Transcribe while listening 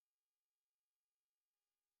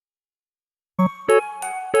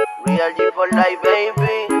Real G for life,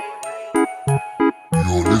 baby.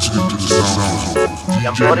 You're listening to the sounds of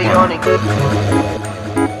Yampori DJ Onyx. Mike.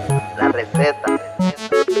 La receta.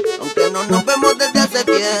 Aunque no nos vemos desde hace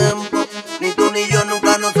tiempo, ni tú ni yo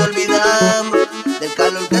nunca nos olvidamos del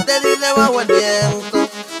calor que te di debajo el viento.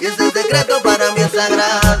 Y ese secreto para mí es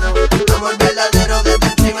sagrado. Amor verdadero desde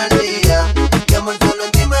el primer día. Y amor solo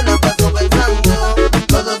en ti me la paso pensando.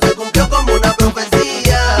 Todo se cumplió como una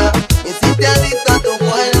profecía. Me hiciste adicto a tu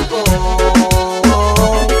cuerpo.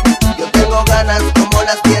 Yo tengo ganas como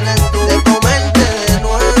las tienes tú de comerte de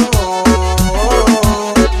nuevo.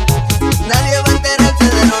 Nadie va a enterarse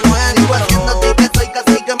de lo nuevo. Digo haciéndote que soy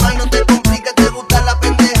cacique, más no te compliques. Te gusta la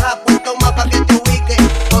pendeja, puesto más pa' que te ubiques.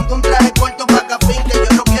 Ponte un traje corto pa' que afinque. Yo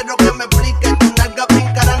no quiero que me expliques. Tus nalgas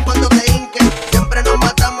brincarán cuando te hinques. Siempre nos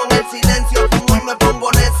matamos en el silencio. Fumo y me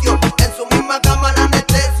pongo necio. En su misma cama la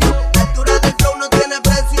anestesio. La altura del flow no tiene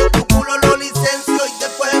precio. Tu culo lo licencio y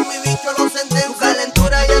después en mi bicho lo sentencio. Tu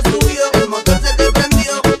calentura ya subió, el motor se te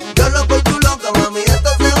prendió. Yo loco y tú loca, mami, esto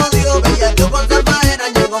se jodió. Bella yo con zapajera,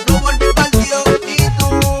 llegó flow, volví partió. Y tú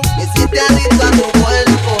me hiciste adicto a tu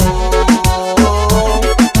cuerpo.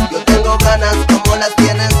 Yo tengo ganas como las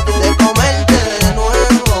tienes tú de comerte de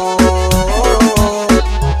nuevo.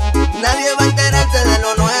 Nadie va a enterarse de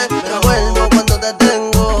lo nuestro. Vuelvo cuando te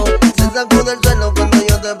tengo. Se sacude el suelo cuando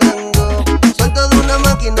yo te prendo. Suelto de una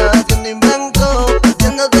máquina haciendo invento.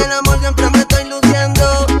 Haciéndote el amor siempre me estoy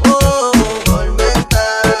luciendo. Oh,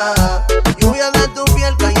 tormenta, lluvia de tu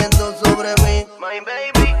piel cayendo sobre mí. My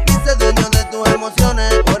baby. Dice dueño de tus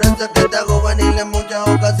emociones. Por eso es que te hago venir en muchas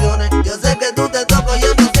ocasiones. Yo sé que tú te tocas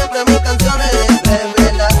oyendo siempre mis canciones.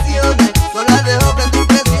 Revelaciones, no las dejo que te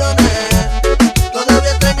impresiones.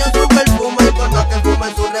 Todavía extraño su perfume y por más que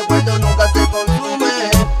fume su recuerdo nunca se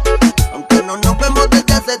consume. Aunque no nos vemos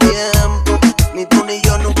desde hace tiempo, ni tú ni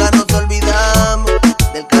yo nunca nos olvidamos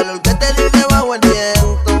del calor que te di debajo el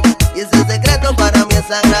viento. Y ese secreto para mí es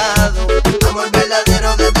sagrado. Amor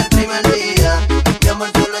verdadero desde el primer día. Mi amor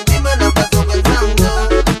solo en ti me la paso pensando.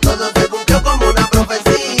 Todo se cumplió como una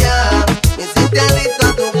profecía. Me hiciste adicto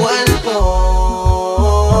a tu cuerpo.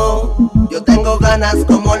 Yo tengo ganas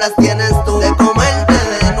como las tienes tú de comerte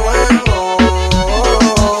de nuevo.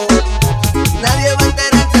 Nadie va a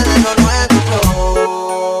enterarse de lo nuestro.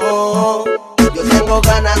 Yo tengo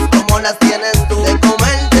ganas como las tienes tú de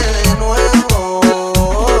comerte de nuevo.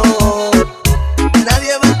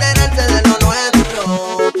 Nadie va a enterarse de lo nuestro.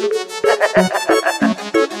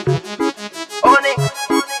 Onyx.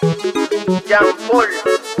 Yampol.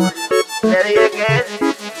 Te dije que es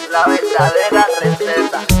la verdadera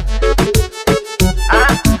receta. Ah,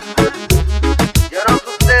 yo no sé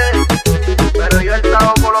ustedes, pero yo el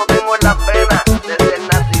tabaco lo tengo en las venas desde el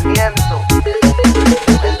nacimiento.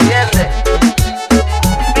 ¿Me entiendes?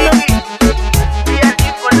 Vicky, Real G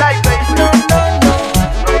for life, baby. No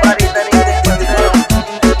parita ningún pendejo.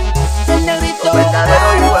 Los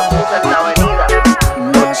verdaderos hijos de puta en la avenida.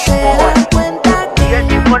 No se dan cuenta que Real G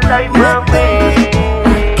for life, mami.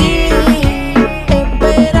 aquí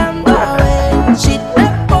esperando a ver si te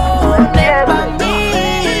pones pa' mí.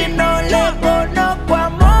 No le conozco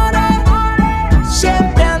amores,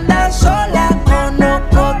 siempre anda sola.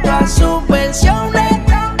 Conozco todas sus versiones.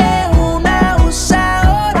 Es una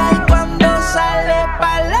abusadora y cuando sale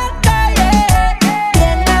pa' la calle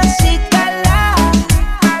viene así calada.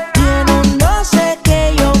 Tiene un no sé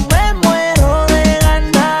que yo me muero de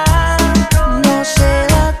ganar. No se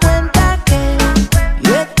da cuenta que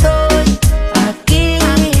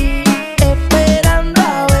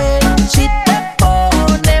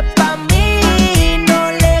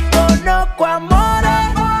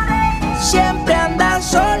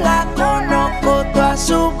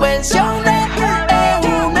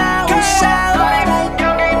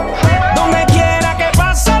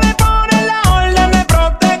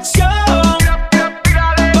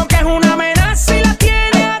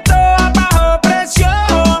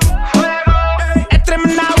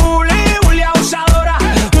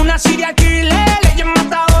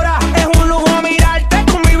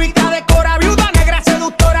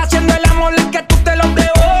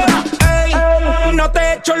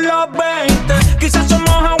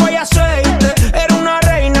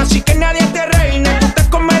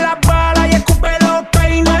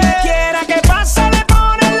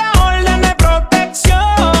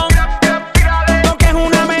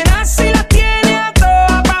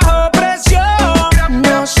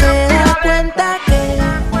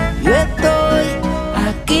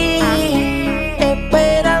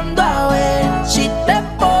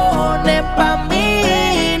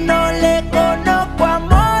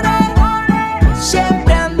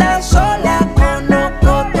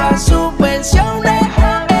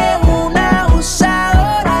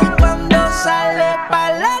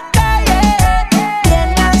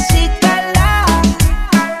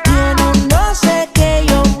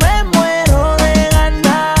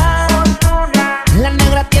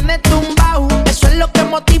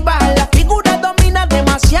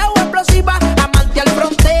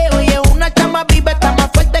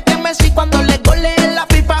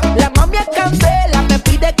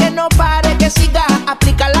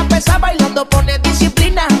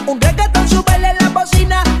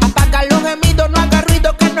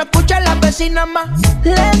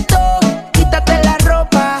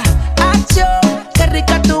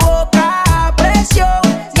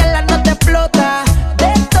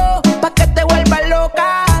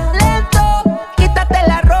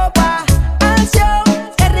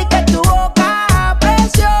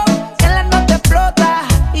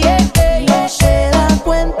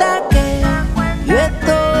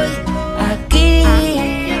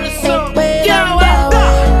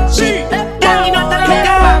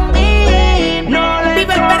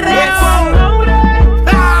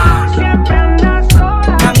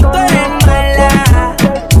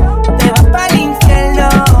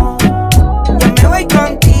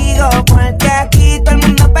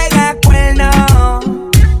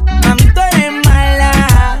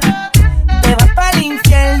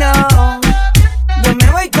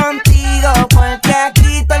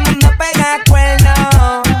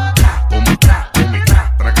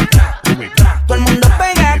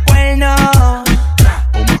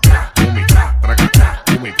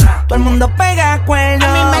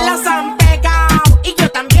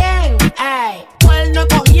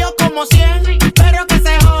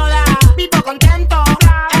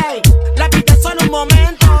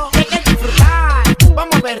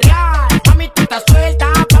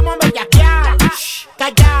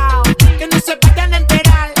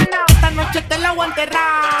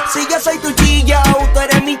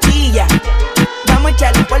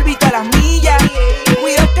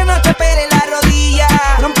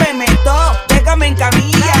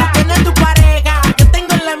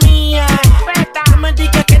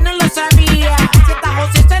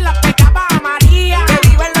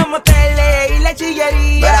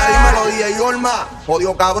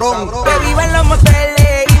cabrón. Que vivan los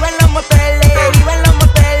moteles, vivan los moteles, vivan los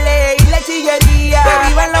moteles y la chillería. Que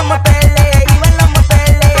vivan los moteles, vivan los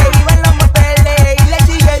moteles, vivan los moteles y la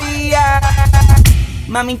chillería.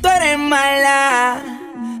 Mami, tú eres mala,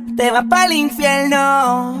 te vas pa'l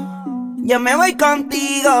infierno. Yo me voy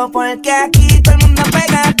contigo porque aquí todo el mundo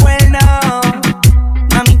pega cuernos.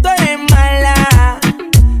 Mami, tú eres mala,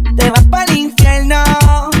 te vas pa'l infierno.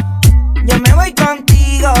 Yo me voy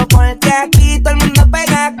contigo porque aquí todo el mundo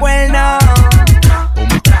pega cuernos.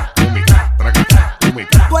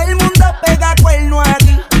 Todo el mundo pega cuernos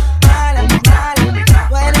aquí. Mala, mala,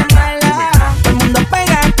 tú eres mala. Todo el mundo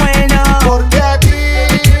pega cuernos. Porque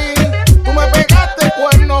aquí tú me pegaste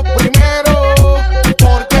cuernos primero.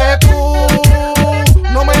 Porque tú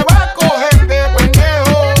no me vas a coger de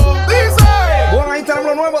pendejo. Dice. Bueno, ahí tenemos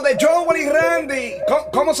lo nuevo de Joel y Randy.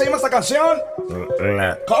 ¿Cómo se llama esta canción?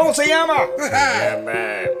 ¿Cómo se llama?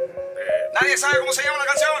 ¿Nadie sabe cómo se llama la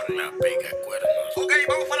canción? La pega cuernos. Ok,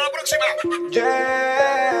 vamos para la próxima.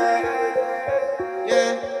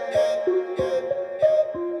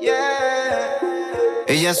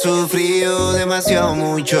 Ella ha sufrido demasiado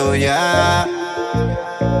mucho ya.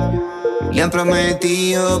 Le han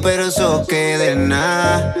prometido, pero eso queda en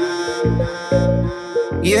nada.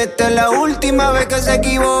 Y esta es la última vez que se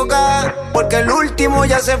equivoca, porque el último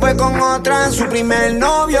ya se fue con otra. Su primer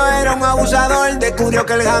novio era un abusador. Descubrió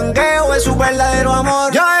que el jangueo es su verdadero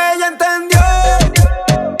amor. Ya ella entendió,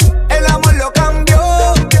 el amor lo cambió.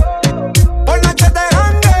 Por noches de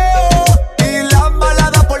jangueo y las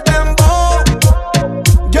baladas por dembow.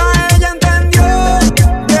 Ya ella entendió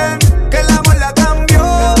bien que el amor la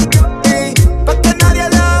cambió. Y pa' que nadie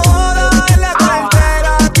la joda, en la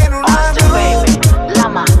cartera tiene una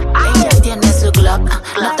ella tiene su Glock.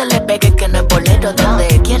 No te le pegues que no es bolero.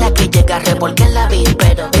 Donde quiera que llegue, revolque la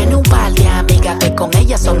pero tiene un par de amigas que con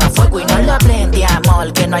ella son a fuego y no lo aprendí,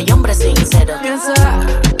 amor, que no hay hombre sincero. Piensa,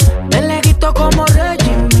 me le quito como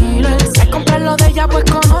Reggie Miller. Se compra lo de ella, pues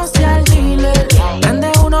conoce al dealer.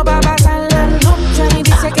 Prende uno pa' pasar la noche y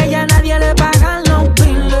dice que ya nadie le pagan los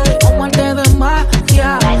biles. Como arte de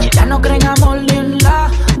magia, ya no creen amor ni en la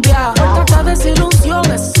via. Por tanta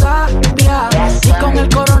desilusión es sabia, y con el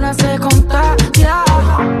corona se contagia.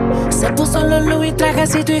 Se puso los Louis,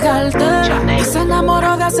 trajecito y cartera, y se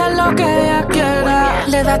enamoró de hacer lo que ella quiera.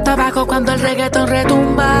 Le da tabaco cuando el reggaetón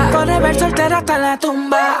retumba. Forever soltera hasta la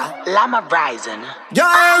tumba. Lama Rising. Ya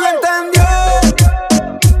ella entendió,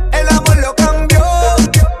 el amor lo cambió.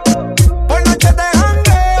 Por noches de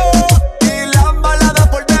jangueo y las baladas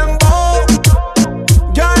por dembow.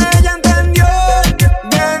 Ya ella entendió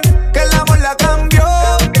bien que el amor la cambió.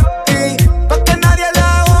 Y pa' que nadie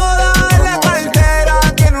la joda, en la cartera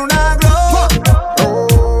tiene una glow.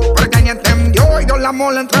 Porque ella entendió y dio la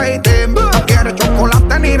mole en trading. No quiere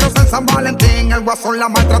chocolate ni rosa en San Valentín. El guasón la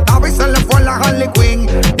maltrataba y se le fue la Harley Quinn.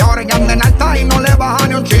 Y ahora ella anda en alta y no le baja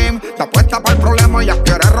ni un chin. Está puesta para el problema, ella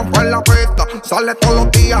quiere romper la pista. Sale todos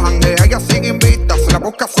los días, ande, ella sigue invicta. Se le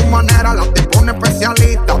busca a su manera, la tipo una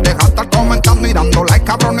especialista. Deja de estar comentando y dando like,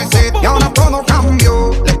 cabronesita. Y ahora todo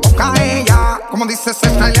cambió, le toca a ella. Como dice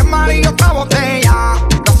César, le marido otra botella.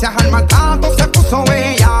 Gracias al maltrato se puso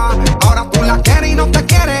bella. Ahora tú la quieres y no te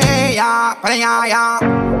quiere ella. Pero ya.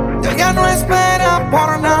 Ella no espera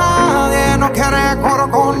por nadie, no quiere coro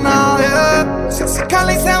con nadie. Si así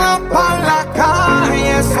Cali se va pa' la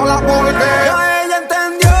calle sola porque Ya ella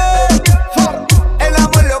entendió, el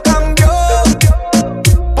amor lo cambió.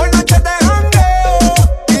 Por noches de jangueo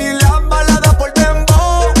y las baladas por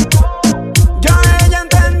dembow. Ya ella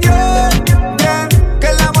entendió bien que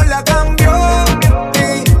el amor la cambió.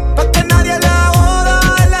 Y pa' que nadie la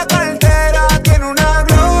joda, en la cartera tiene una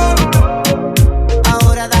glow.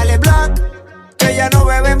 Ahora dale black, que ella no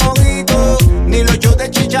bebe mojito, ni los shows de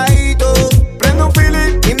chichaito. Prende un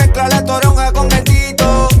Philip y mezcla la toronja con el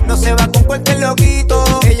tito. No se va con cualquier loquito.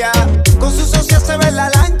 Ella con su socia se ve en la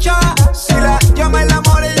lancha. Si la llama el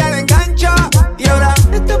amor ella le engancha. Y ahora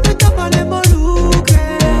esta puesta para el involucre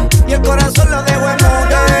y el corazón lo dejó en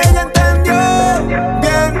muda. Ella entendió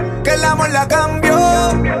bien que el amor la cambió.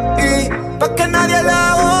 Y pa' que nadie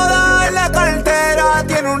la joda, en la cartera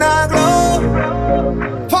tiene una glow.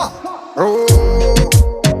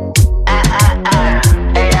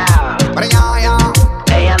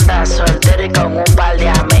 Ella anda soltera y con un par de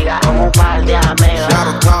amigas,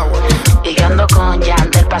 y yo ando con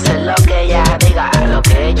Yandel pa' hacer lo que ella diga,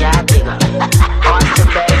 Once,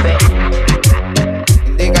 baby.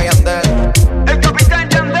 Diga Yandel. El capitán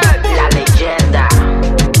Yandel. La leyenda.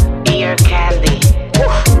 Ear Candy.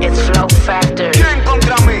 It's Flow Factor. ¿Quién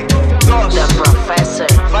contra mí? Dos. The Professor.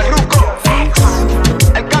 Farruko.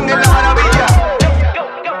 El can en la maravilla.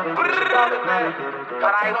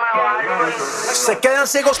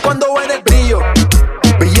 ciegos cuando ven el brillo.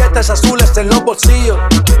 Billetes azules en los bolsillos.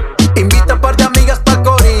 Invita a par de amigas pa'l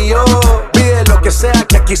corillo. Pide lo que sea,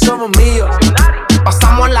 que aquí somos míos.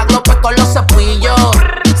 Pasamos la glope con los cepillos.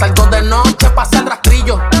 Salgo de noche pa' hacer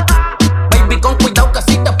rastrillo. Baby, con cuidado que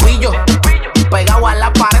si te pillo. Pegado a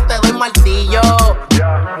la pared te doy martillo.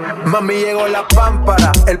 Mami, llegó la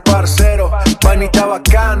pámpara, el parcero. Panita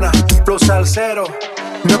bacana, flow salsero.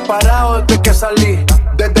 No he parado desde que salí.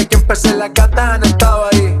 Desde que empecé la katana estaba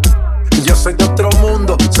ahí. Yo soy de otro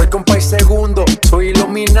mundo, soy compa y segundo. Soy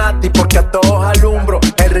Illuminati porque a todos alumbro.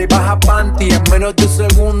 El rey baja panty en menos de un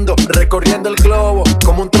segundo. Recorriendo el globo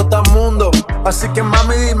como un trotamundo. Así que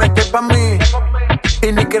mami dime que pa' mí.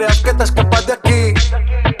 Y ni creas que te escapas de aquí.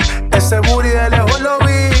 Ese booty de lejos lo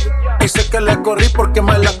vi. Y sé que le corrí porque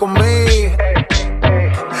me la comí.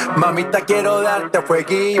 Mamita, quiero darte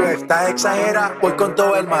fueguillo. Estás exagera, voy con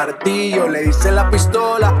todo el martillo. Le dice la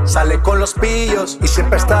pistola, sale con los pillos. Y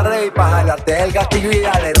siempre está ready pa' jalarte el gatillo y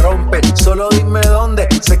dale rompe. Solo dime dónde,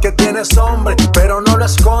 sé que tienes hombre, pero no lo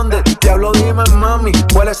escondes. Diablo, dime mami,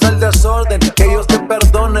 cuál es el desorden. Que Dios te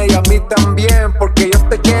perdone y a mí también, porque yo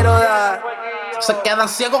te quiero dar. Se quedan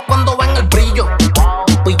ciegos cuando ven el brillo.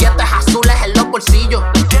 Billetes azules en los bolsillos.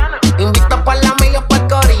 Invita pa' la amiga pa'l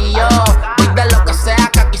corillo. Pide lo que sea,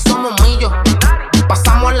 que aquí somos millos.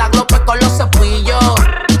 Pasamos la glope con los cepillos.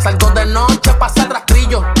 Salgo de noche pa' hacer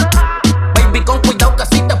rastrillo. Baby, con cuidado que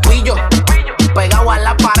si te pillo. Pegado a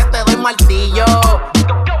la pared te doy martillo.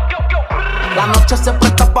 La noche se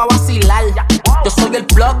presta pa' vacilar. Yo soy el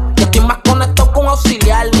plug, yo estoy más conectado con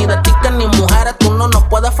auxiliar. Ni de tickets ni mujeres, tú no nos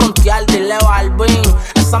puedes frontear. Dile Balvin,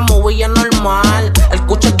 esa movie es normal. El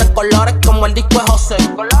cucho es de colores como el disco de José.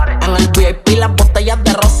 En el VIP las botellas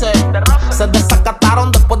de roce se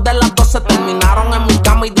desacataron después de las 12. Terminaron en mi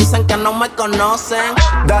cama y dicen que no me conocen.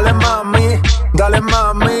 Dale mami,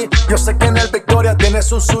 yo sé que en el Victoria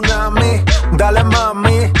tienes un tsunami. Dale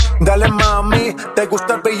mami, te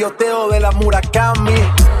gusta el brilloteo de la Murakami.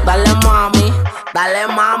 Dale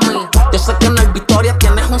mami, yo sé que en el Victoria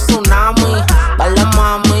tienes un tsunami. Dale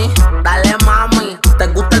mami, te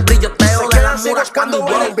gusta el brilloteo de la Murakami. Cuando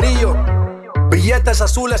ven el brillo, billetes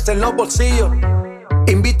azules en los bolsillos.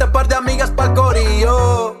 Invita a par de amigas pa'l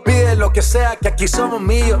corillo. Pide lo que sea, que aquí somos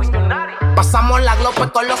míos. Pasamos la glope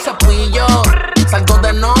con los cepillos. Salgo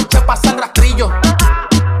de noche pa' hacer rastrillo.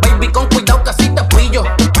 Baby, con cuidado que si te pillo.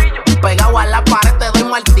 Pegado a la pared te doy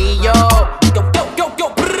martillo.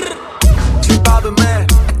 Chipábeme,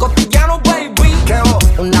 El cotillano, baby.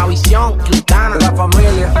 Una visión gitana. la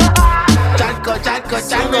familia. Charco,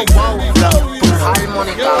 wow, flow. Full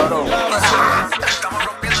harmony, cabrón.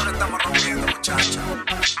 Estamos rompiendo, muchacha.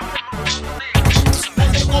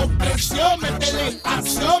 Dale con presión, métele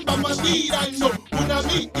acción, vamos a tirarnos una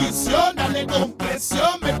misión. Dale con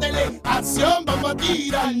presión, métele acción, vamos a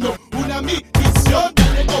tirarnos una misión.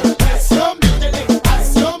 Dale con presión, métele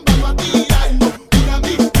acción, vamos a tirarnos una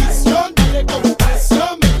misión. Dale con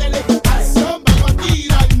presión, métele acción, vamos a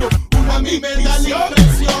tirarnos una misión. Dale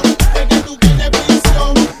presión, de que tú quieres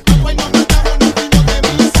prisión. Después nos matamos, nos fuimos de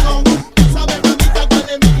misión. Tú sabes, mamita, cuál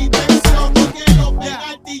es mi intención. No quiero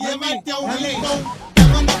pegarte y llevarte a un rincón.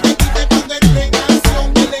 Cuando te quite, cuando entre en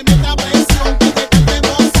acción, que le meta presión, que te quite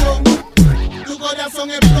emoción. Tu corazón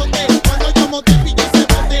explote cuando yo mote y se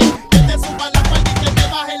bote. Que te suba la falda y que te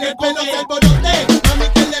baje el pelo del borote. Mami,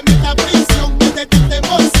 que le meta prisión, que te quite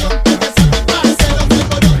emoción, que te satisface lo del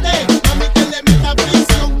borote. Mami, que le meta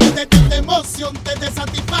prisión, que te quite emoción, que te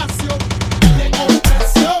satisfacción. Dale con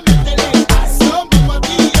presión, métele acción, vamos a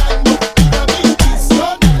tirarnos una misión.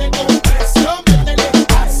 Dale con presión, métele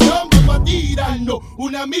acción, vamos a tirarnos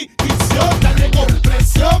una misión. Dale con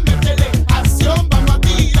presión, métele acción, vamos a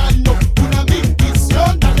tirarnos una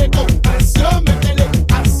misión. Dale con presión, métele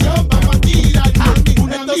acción, vamos a tirarnos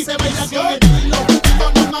una misión. Esto se baila con estilo,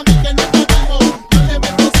 no mami que no está vivo. No le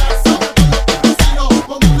meto sazón, con los tipos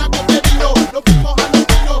con una copa de vino. Nos fuimos a los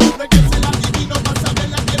tiros, no es que se la divino, pa' saber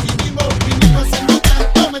la que vivimos. Vinimos haciendo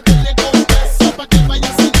tanto, métele con peso, pa' que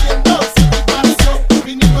vaya sintiendo satisfacción.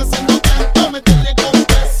 Vinimos haciendo tanto, métele con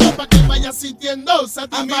peso, pa' que vaya sintiendo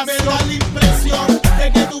satisfacción. A mí me da la impresión de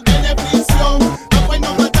que tú quieres prisión. Después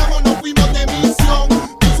nos matamos, nos fuimos de misión.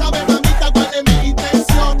 Tú sabes, mamita, cuál es mi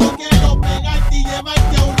intención. No quiero pegarte y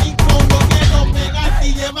llevarte a un rincón. No quiero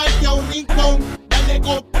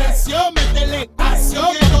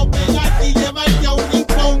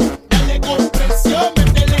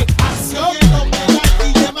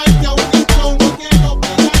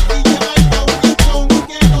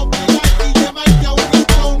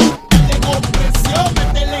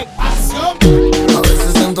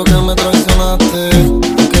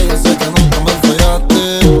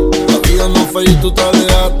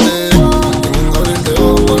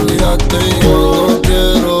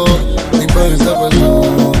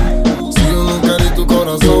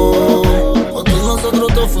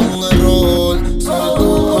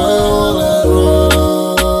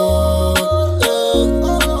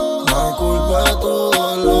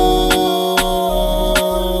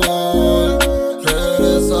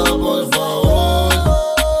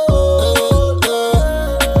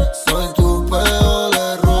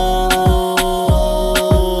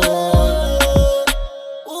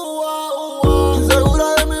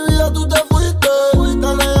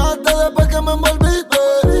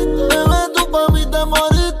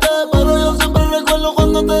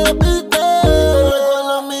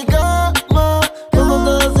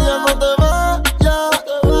no te vayas.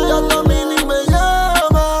 Ya tú a mí ni me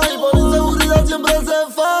llamas y por inseguridad siempre se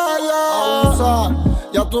falla. Abusa,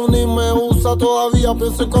 ya tú ni me usas. Todavía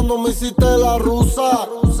pienso en cuando me hiciste la rusa.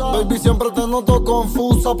 Baby, siempre te noto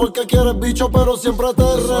confusa porque quieres bicho pero siempre te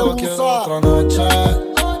rehúsa. Otra noche,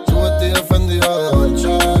 tu vestido ofendido de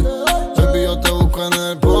Dolce. Baby, yo te busco en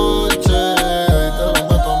el porche. Te lo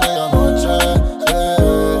meto a medianoche.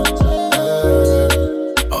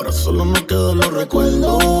 Ahora solo me quedan los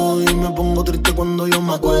recuerdos y me pongo triste cuando yo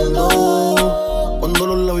me acuerdo. Cuando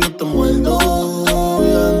los labios te muerdo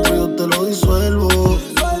y adentro yo te lo disuelvo.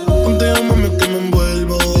 Contigo mami es que me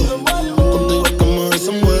envuelvo, contigo es que me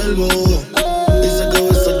desenvuelvo. Dice que a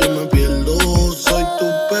veces yo me pierdo, soy tu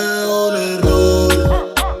peor error.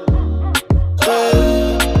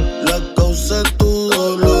 La causa es tu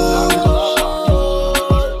dolor.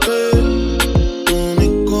 Tu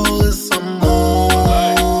único desamor.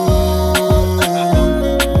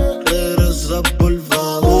 Regresa por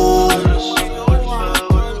favor.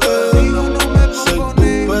 Soy tu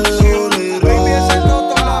peor error. Baby, ese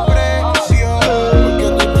noto la presión. Porque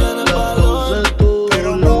tú tienes valor, Pero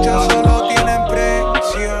muchas solo tienen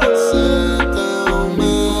presión. se te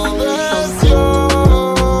humedeció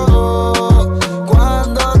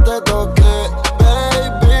cuando te toqué,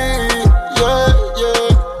 baby. Yeah, yeah.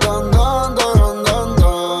 Don, don, don, don,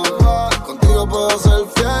 don. Contigo puedo ser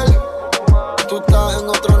fiel. Tú estás en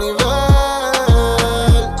otro nivel,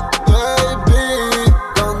 baby.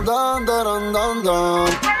 Don, don, don, don, don.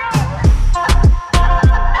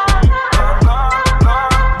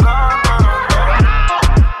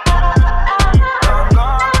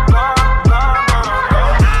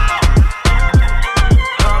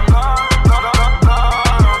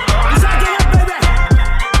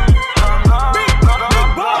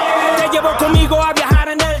 Te llevo conmigo a viajar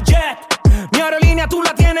en el jet. Mi aerolínea tú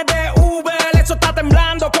la tienes de Uber. Eso está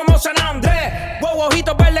temblando como San Andrés. Wow,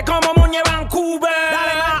 ojitos verdes como Muñe Vancouver.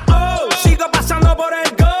 Dale más, oh, sigo pasando por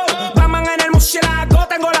el go. Batman en el murciélago.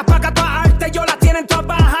 Tengo las pacas todas altas, yo las tienen todas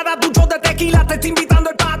bajadas. Duchos de tequila, te está invitando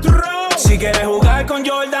el patrón. Si quieres jugar con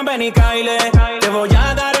Jordan, ven y caile. Te voy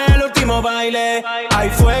a dar el último baile. Hay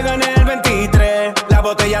fuego en el 23. Las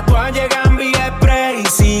botellas todas llegan vía spray. Y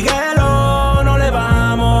síguelo, no le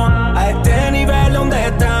vamos a este nivel donde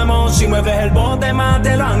estamos. Si mueves el bote más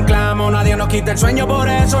te lo anclamos. Nadie nos quita el sueño, por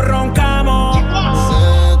eso roncamos.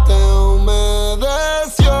 Se te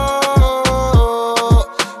humedeció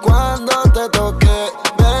cuando te toqué,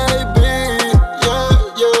 baby. Yeah,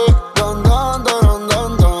 yeah. Don, don, don,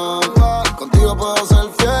 don, don. Contigo puedo ser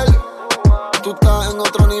fiel. Tú estás en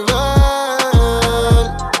otro nivel,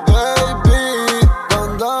 baby.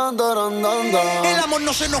 Don, don, don, don, don. El amor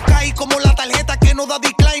no se nos cae como la tarjeta que no da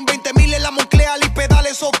decline. 20,000 en la Moncler y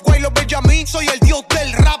pedales software. Los Benjamin, soy el dios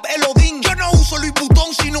del rap, el Odín. Yo no uso Louis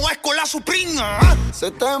Vuitton si no es con la Supreme.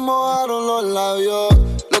 Se te mojaron los labios,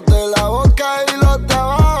 los de la boca y los de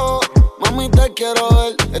abajo. Mami, te quiero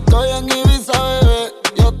ver. Estoy en Ibiza, bebé.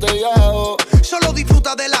 Yo te llevo. Solo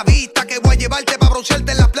disfruta de la vista, que voy a llevarte pa'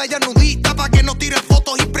 broncearte en las playas nudistas, pa' que no tires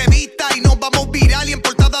fotos imprevistas y nos vamos viral y en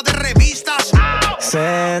portada de revistas.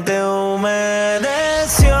 Se te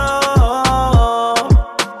humedeció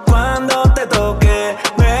cuando te toqué,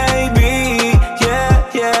 baby. Yeah,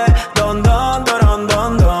 yeah. Don, don, don,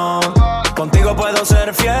 don, don. Contigo puedo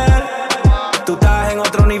ser fiel. Tú estás en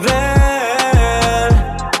otro nivel,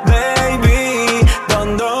 baby.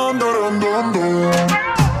 Don, don, don, don, don.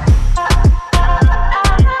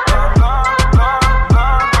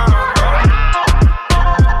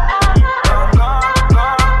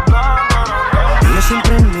 Ella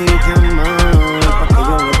siempre me llama pa' que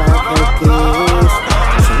yo le baje el kiss.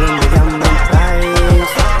 Solo me llama el país,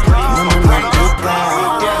 no me machuca.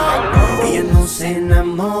 Ella no se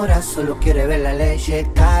enamora, solo quiere ver la leche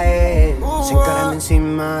caer. Se encarama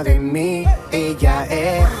encima de mí, ella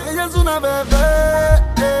es. Ella es una bebé,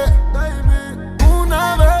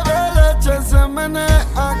 una bebé leche. Se menea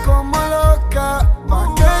como loca, pa'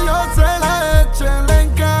 que yo se la eche, le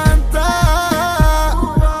encanta.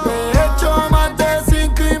 Me echo más de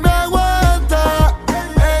 5 y me aguanta.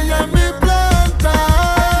 Ella es mi planta,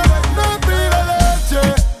 me pide leche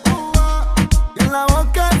y en la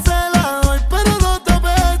boca se la doy, pero no te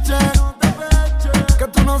peches, que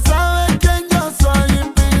tú no sabes quién yo soy y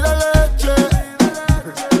pide leche.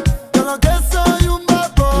 Yo lo que soy un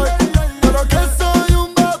bad boy, yo lo que soy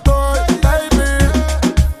un bad boy, baby.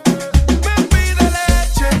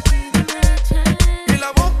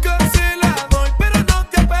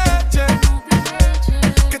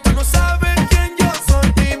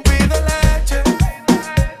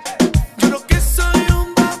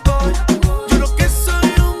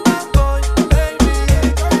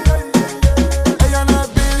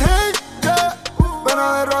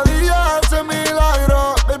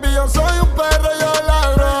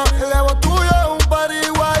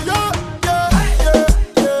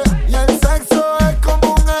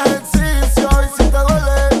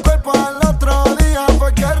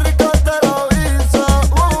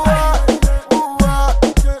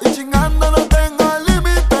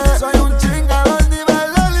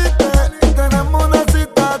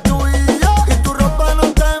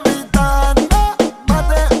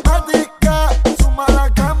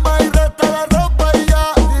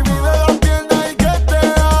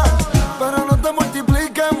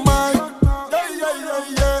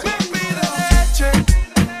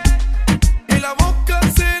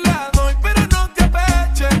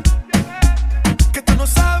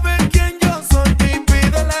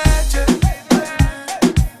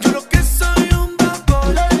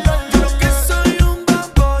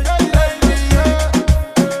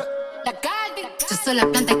 soy la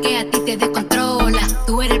planta que a ti te descontrola.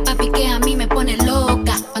 Tú eres el papi que a mí me pone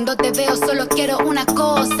loca. Cuando te veo solo quiero una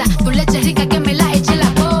cosa, tu leche rica que me la eche en la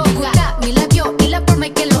boca. Gusta mi labio y la forma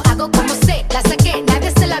en que lo hago, como sé, la saqué,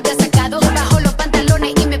 nadie se la había sacado. Bajo los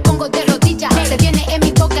pantalones y me pongo de rodillas. Se viene en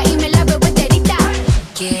mi boca y me la veo enterita.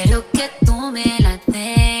 Quiero que tú me la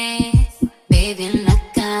des, baby, en la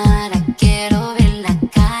cara. Quiero verla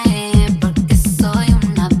caer porque soy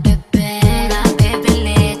una bebé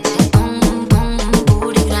leche,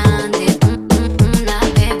 booty grande, una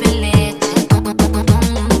bebé leche,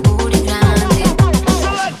 booty grande.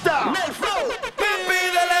 Baby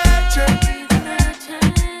de leche,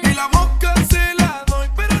 y la boca se la doy,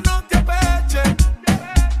 pero no te apeches,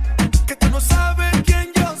 que tú no sabes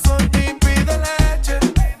quién yo soy. Baby de leche,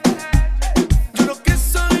 yo lo que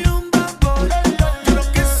soy un bad boy, yo lo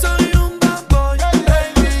que soy un bad boy,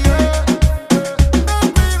 baby.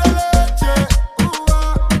 Baby de leche,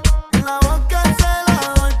 y la boca se la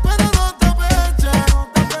doy, pero no te apeches,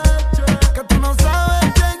 que tú no sabes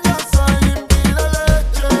quién yo soy. Baby de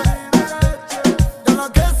leche, yo lo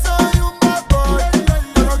que soy un bad boy,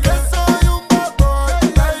 yo lo que soy un bad boy,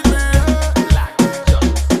 baby.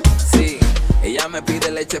 Sí, ella me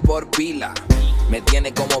pide leche por pila, me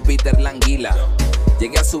tiene como Peter Languila.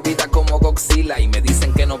 Llegué a su vida como Godzilla y me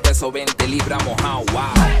dicen que no peso 20 libras mojado.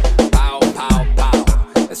 Wow, pao, pao, pao.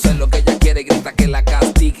 Eso es lo que ella quiere, grita que la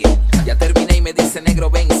castigue. Ya terminé y me dice negro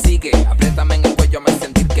ven sigue. Apriétame en el cuello a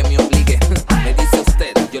sentir que me obligue. Me dice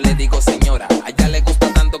usted, yo le digo señora. A ella le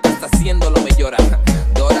gusta tanto que está haciéndolo me llora.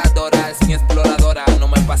 Dora, Dora es mi exploradora. No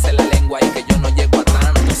me pase la lengua y que yo no llego a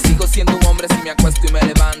tanto. Sigo siendo un hombre si me acuesto y me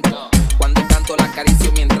levanto. Cuando canto la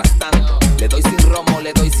acaricio mientras tanto. Le doy sin romo,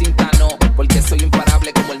 le doy sin tano, porque soy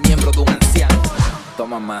imparable como el miembro de un anciano.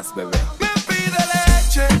 Toma más, bebé. Baby de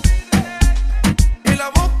leche, y la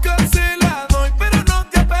boca se la doy, pero no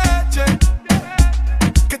te apeches,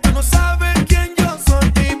 que tú no sabes quién yo soy.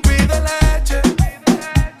 Baby de leche,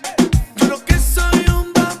 yo lo que soy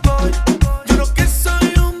un bad boy, yo lo que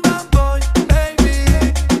soy un bad boy, baby.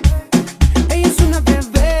 Ella es una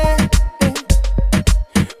bebé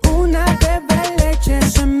leche,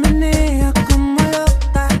 se menea como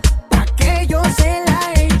loca, pa' que yo se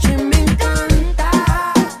la eche, me encanta.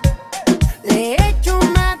 Le echo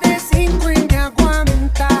más de 5 y me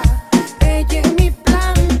aguanta, ella es mi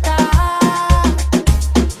planta.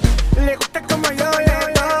 Le gusta como yo le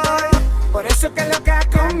doy, por eso que loca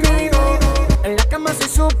conmigo. En la cama soy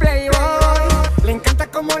su playboy, le encanta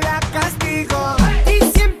como la castigo.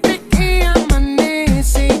 Y siempre que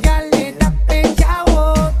amanece ella le da pecha a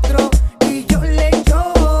otro, y yo le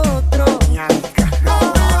echo otro. En la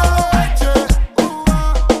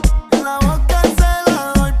boca se la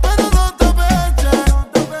doy, pero no te apeches,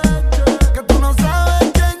 que tú no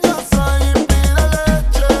sabes quién yo soy. Baby de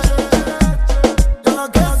leche, yo lo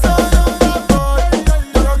que soy un bad boy,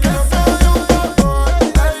 yo lo que soy un bad boy,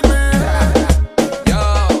 baby. Yo,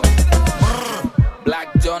 Black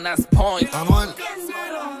Jonas Point. Anuel,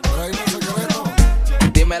 por ahí no secreto,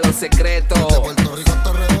 Dime los secretos. de Puerto Rico hasta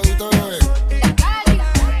alrededor, bebé.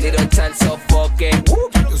 Little Child Sofoque.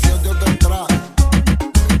 Yo soy el dios del trap,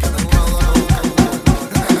 que tengo una duda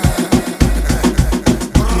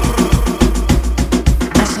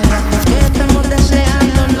Hace rato que estamos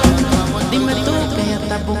deseándonos, dime tú que ya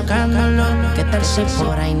estás buscándolo. ¿Qué tal si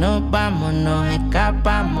por ahí nos vamos, nos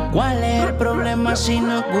escapamos? ¿Cuál es el problema si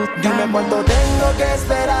nos gusta? Dime cuánto tengo que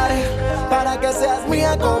esperar para que seas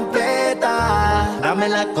mía completa. Dame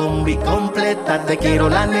la combi completa, te quiero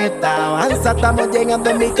la neta. Avanza, estamos llegando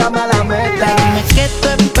en mi cama a la meta. Dime qué tú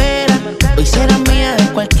esperas, hoy será mía de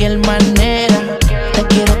cualquier manera. Te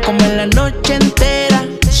quiero comer la noche entera.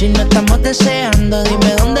 Si no estamos deseando,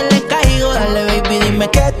 dime dónde le caigo. Dale baby, dime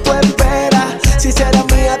 ¿Qué tú esperas? Si será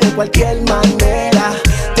mía de cualquier manera.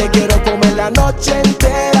 Te quiero comer la noche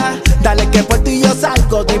entera. Dale que por ti yo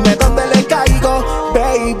salgo, dime dónde le caigo,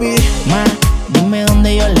 baby. ma, dime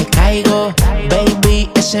dónde yo le caigo. Baby,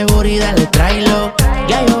 ese booty dale tráelo.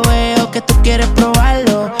 Ya yo veo que tú quieres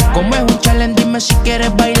probarlo. Como es un challenge, dime si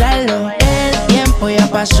quieres bailarlo. El tiempo ya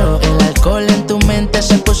pasó, el alcohol en tu mente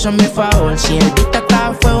se puso a mi favor. Si el beat está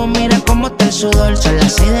a fuego, mira cómo está el sudor. Son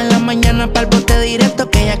las 6 de la mañana pa'l bote directo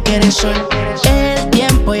que ella quiere sol. El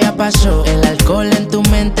tiempo ya pasó, el alcohol en tu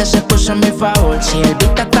mente se puso a mi favor. Si el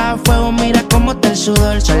beat está a fuego, mira cómo está el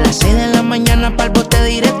sudor. Son las 6 de la mañana pa'l bote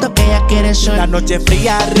directo que ella quiere sol. La noche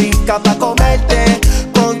fría, rica pa' comerte.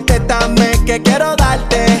 Contéstame que quiero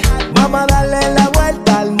darte. Vamos a darle la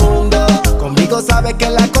vuelta al mundo. Conmigo sabes que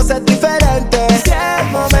la cosa es diferente. Si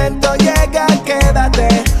el momento llega,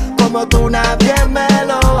 quédate. Como tú nadie me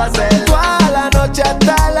lo va a hacer. Toda la noche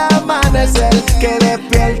hasta el amanecer. Que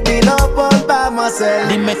despierte y no volvamos a hacer.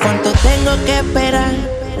 Dime cuánto tengo que esperar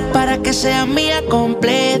para que sea mía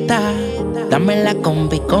completa. Dame la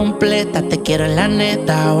combi completa, te quiero en la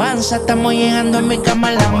neta. Avanza, estamos llegando en mi cama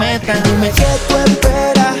a la meta. Dime qué tú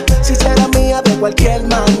esperas, si será mía de cualquier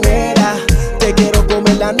manera. Te quiero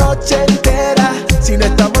comer la noche entera. Si no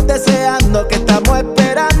estamos deseando, que estamos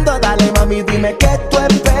esperando. Dale mami, dime qué tú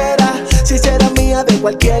esperas, si será mía de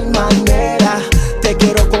cualquier manera. Te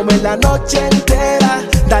quiero comer la noche entera.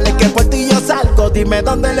 Dale que por ti yo salgo, dime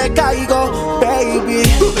dónde le caigo, baby.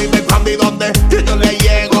 Tú dime cuándo y dónde, que yo le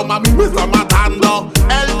llego. Mami, me está matando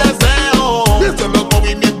el deseo. Esos los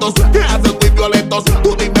movimientos que hacen muy violentos.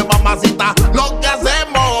 Tú dime, mamacita, lo que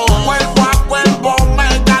hacemos. Cuerpo a cuerpo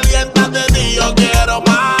me calienta de ti. Yo quiero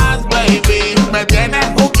más, baby. Me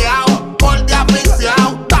tienes buqueado, porque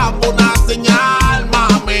asfixiado. Dame una señal,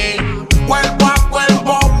 mami. Cuerpo a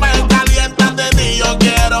cuerpo me calienta de ti. Yo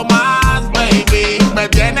quiero más, baby. Me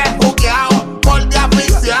tienes buqueado, porque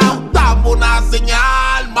asfixiado. Dame una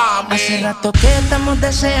señal, mami. Hace rato que estamos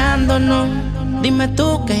deseándonos. Dime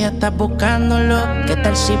tú que ya estás buscándolo. ¿Qué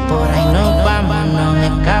tal si por ahí nos vamos, nos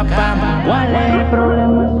escapamos? ¿Cuál es el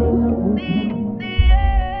problema?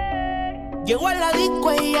 Llegó a la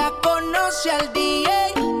disco y ya conoce al DJ.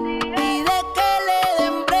 Pide que le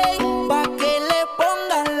den break pa' que le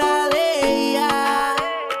pongan la de ella.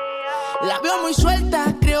 La veo muy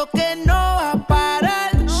suelta, creo que no va a parar.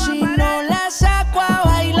 Si no la saco a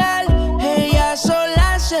bailar, ella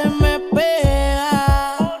sola se me pega.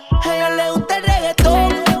 A ella le gusta el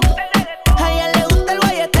reggaetón, a ella le gusta el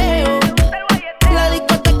guayeteo. La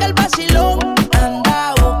discoteca, el vacilón,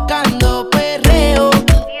 anda buscando perreo.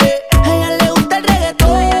 A ella le gusta el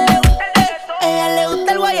reggaetón, a ella le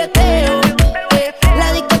gusta el guayeteo.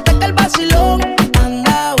 La discoteca, el vacilón,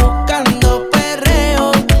 anda buscando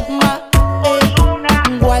perreo.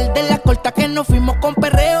 Guarden la corta que nos fuimos con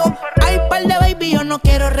perreo. Hay par de baby, yo no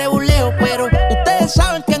quiero rebuleo, pero ustedes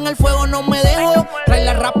saben que en el fuego no me dejo. Trae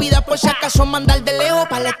la rápida por si acaso mandar de lejos.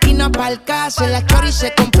 Pa' la esquina, pa' el case, la chori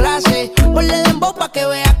se complace. Ponle dembow pa' que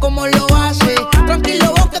vea cómo lo hace.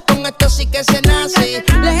 Tranquilo vos que con esto sí que se nace.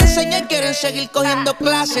 Les enseñé, quieren seguir cogiendo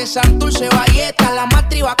clases. Santurce, Valleta, la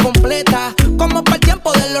matriz va completa. Como para el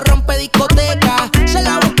tiempo de los rompe discotecas. Se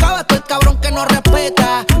la buscaba todo el cabrón que no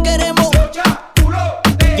respeta. Queremos.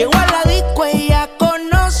 Llegó a la disco y ya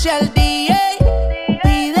conoce al DJ.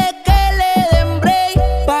 Pide que le den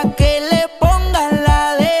break pa' que le pongan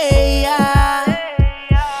la de ella.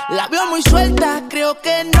 La veo muy suelta, creo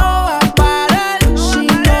que no va a parar. Si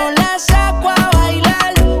no la saco a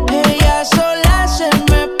bailar, ella sola se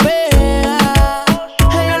me pega.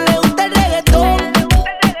 A ella le gusta el reggaetón,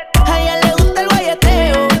 a ella le gusta el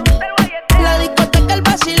guayeteo. La discoteca, el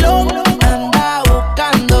vacilón, anda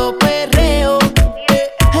buscando perreo.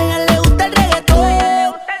 A ella le gusta el reggaetón,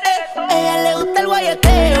 a ella le gusta el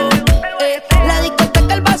guayeteo. La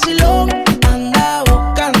discoteca, el vacilón, anda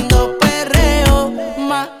buscando perreo.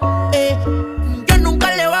 Yo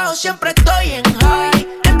nunca le bajo, siempre estoy en high.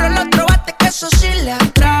 Entro en los trobates que eso sí le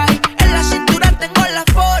atrae. En la cintura tengo la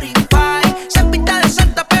 45. Se pinta de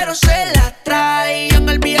santa pero se la trae. En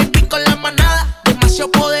el VIP con la manada,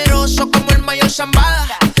 demasiado poderoso como el mayor Zambada.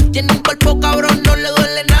 Tiene un cuerpo cabrón, no le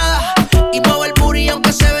duele nada. Y mueve el booty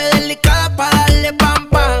aunque se ve delicada pa' darle pam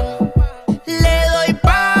pam. Le doy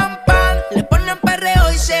pam pam, le ponen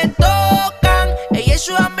perreo y se tocan. Ella y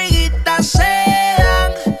sus amiguitas se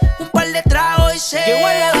dan un par de tragos y se llegó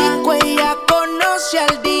a la disco y ya conoce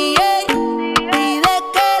al DJ. Pide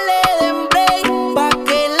que le den break pa'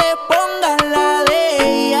 que le pongan la de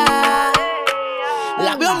ella.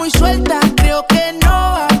 La veo muy suelta, creo que no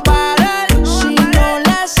va a parar. Si no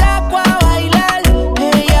la saco a bailar,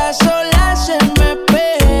 ella sola se me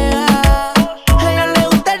pega. A ella le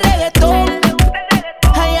gusta el reggaetón,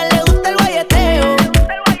 a ella le gusta el guayeteo.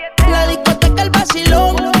 La discoteca, el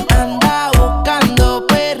vacilón, anda buscando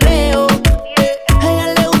perreo. A ella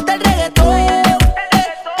le gusta el reggaetón,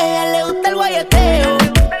 a ella le gusta el guayeteo.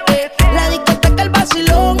 La discoteca, el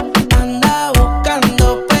vacilón, anda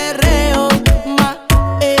buscando perreo.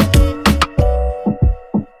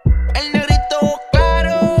 El negrito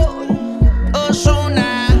claro,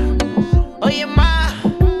 Ozuna. Oye, ma,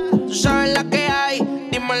 tú sabes la que hay,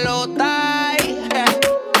 dímelo, Tai.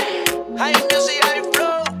 Hay music, hay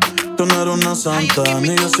flow. Tú no eres una santa,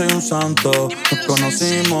 ni yo soy un santo. Nos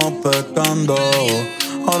conocimos pecando.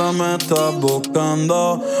 Ahora me estás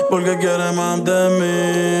buscando porque quieres más de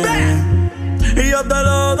mí. Y yo te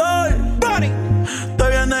lo doy. Te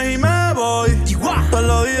vienes y me voy. Te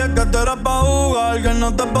lo dije que tú eras pa' jugar, que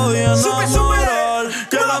no te podía enamorar.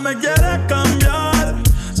 Que ahora me quieres cambiar,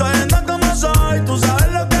 sabiendo cómo soy. Tú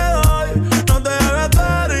sabes lo que doy, no te debes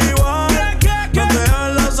estar igual. No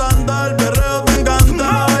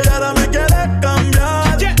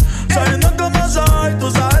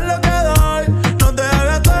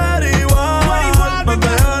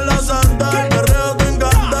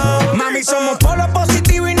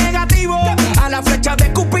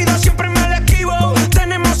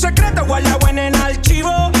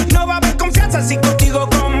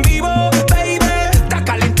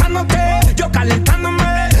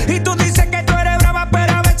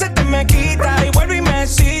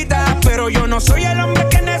no soy el hombre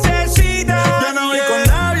que necesita. Yo no voy con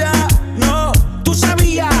labia, no. Tú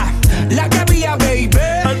sabías la que había, baby.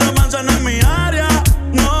 Esta manzana en mi área,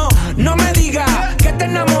 no. No me digas que te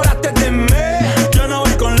enamoraste de mí. Yo no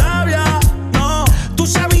voy con labia, no. Tú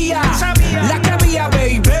sabías la que había,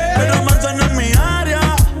 baby. Esta manzana en mi área,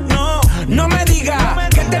 no. No me digas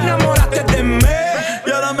que te enamoraste de mí.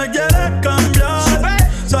 Y ahora me quieres cambiar,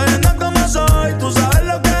 sabiendo cómo soy. Tú sabes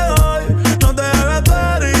lo que doy, no te hagas tú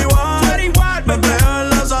eres igual. Me pego en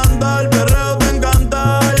la santa, el perreo te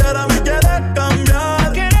encanta. Y ahora me quieres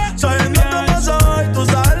cambiar, sabiendo cómo soy. Tú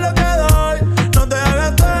sabes lo que doy, no te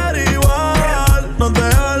hagas tú eres igual. No te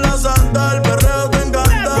hagas la santa, el perreo te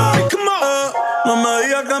encanta. No me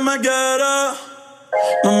digas que me quieres,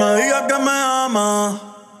 no me digas que me amas.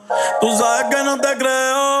 Tú sabes que no te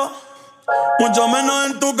creo, mucho menos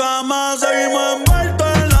en tu cama. Sé